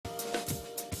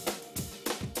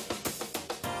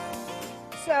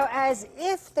So as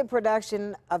if the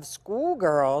production of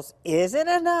Schoolgirls isn't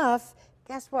enough,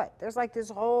 guess what? There's like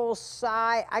this whole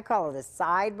I call it a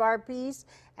sidebar piece.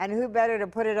 And who better to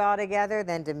put it all together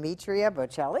than Demetria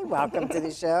Bocelli? Welcome to the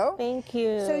show. Thank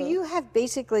you. So you have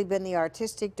basically been the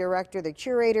artistic director, the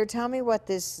curator. Tell me what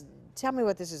this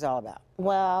is all about.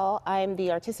 Well, I'm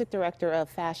the artistic director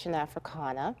of Fashion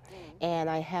Africana, and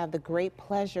I have the great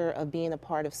pleasure of being a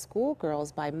part of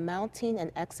Schoolgirls by mounting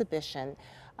an exhibition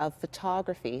of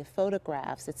photography,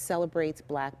 photographs that celebrates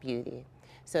Black beauty.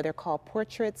 So they're called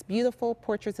Portraits, Beautiful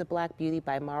Portraits of Black Beauty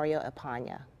by Mario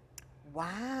Apana.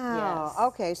 Wow. Yes.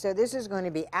 Okay, so this is going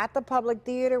to be at the Public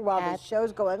Theater while the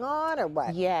show's going on, or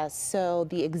what? Yes, so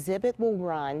the exhibit will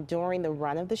run during the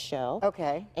run of the show.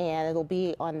 Okay. And it'll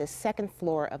be on the second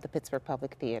floor of the Pittsburgh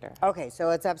Public Theater. Okay, so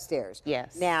it's upstairs.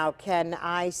 Yes. Now, can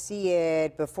I see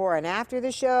it before and after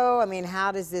the show? I mean,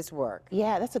 how does this work?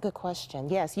 Yeah, that's a good question.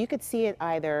 Yes, you could see it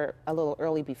either a little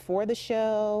early before the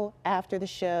show, after the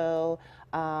show.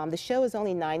 The show is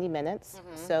only 90 minutes,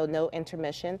 so no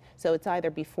intermission. So it's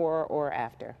either before or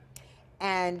after.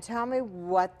 And tell me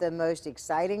what the most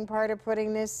exciting part of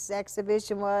putting this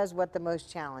exhibition was, what the most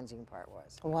challenging part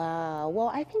was. Wow. Well,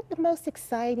 I think the most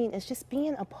exciting is just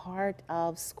being a part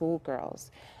of Schoolgirls.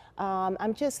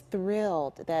 I'm just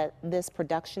thrilled that this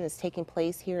production is taking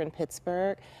place here in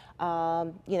Pittsburgh.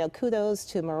 You know, kudos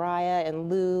to Mariah and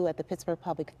Lou at the Pittsburgh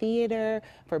Public Theater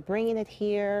for bringing it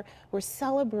here. We're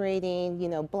celebrating, you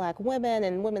know, Black women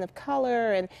and women of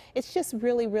color, and it's just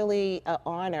really, really an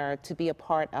honor to be a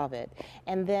part of it.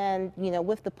 And then, you know,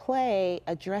 with the play,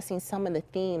 addressing some of the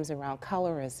themes around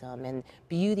colorism and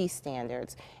beauty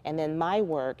standards. And then my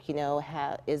work, you know,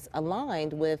 is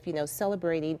aligned with, you know,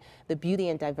 celebrating the beauty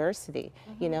and diversity,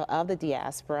 you know, of the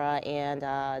diaspora,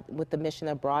 and with the mission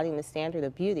of broadening the standard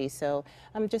of beauty. So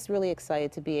I'm just really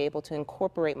excited to be able to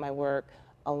incorporate my work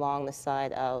along the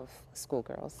side of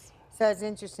Schoolgirls. So it's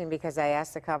interesting because I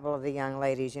asked a couple of the young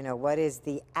ladies, you know, what is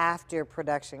the after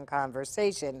production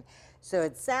conversation? So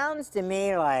it sounds to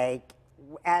me like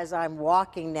as I'm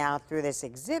walking now through this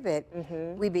exhibit,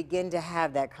 we begin to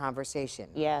have that conversation.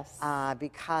 Yes.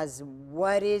 Because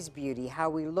what is beauty, how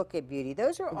we look at beauty,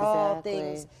 those are all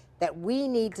things that we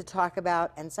need to talk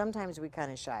about, and sometimes we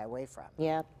kind of shy away from.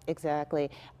 Yeah, exactly.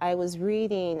 I was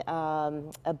reading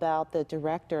about the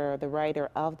director, the writer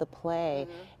of the play,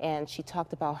 and she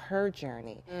talked about her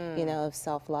journey, you know, of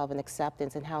self-love and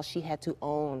acceptance, and how she had to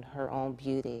own her own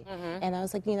beauty. And I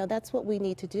was like, you know, that's what we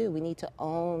need to do. We need to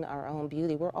own our own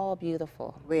beauty. We're all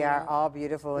beautiful. We are all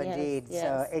beautiful indeed. Yes.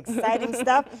 So exciting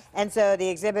stuff. And so the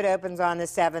exhibit opens on the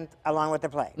 7th along with the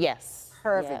play. Yes.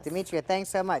 Perfect. Yes. Demetria, thanks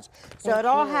so much. So it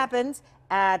all happens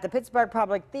at the Pittsburgh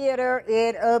Public Theater.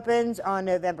 It opens on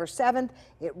November 7th.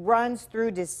 It runs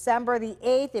through December the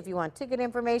 8th. If you want ticket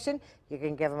information, you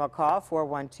can give them a call,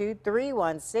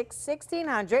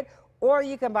 412-316-1600, or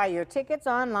you can buy your tickets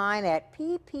online at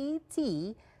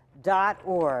ppt.org.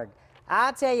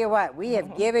 I'll tell you what, we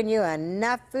have given you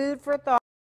enough food for thought. All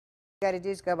you got to do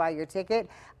is go buy your ticket.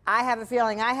 I have a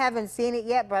feeling I haven't seen it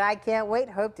yet, but I can't wait.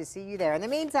 Hope to see you there. In the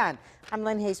meantime, I'm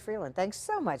Lynn Hayes Freeland. Thanks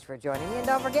so much for joining me. And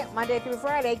don't forget, Monday through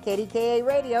Friday, KDKA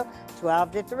Radio,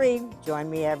 12 to 3.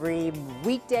 Join me every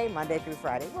weekday, Monday through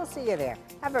Friday. We'll see you there.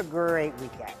 Have a great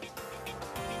weekend.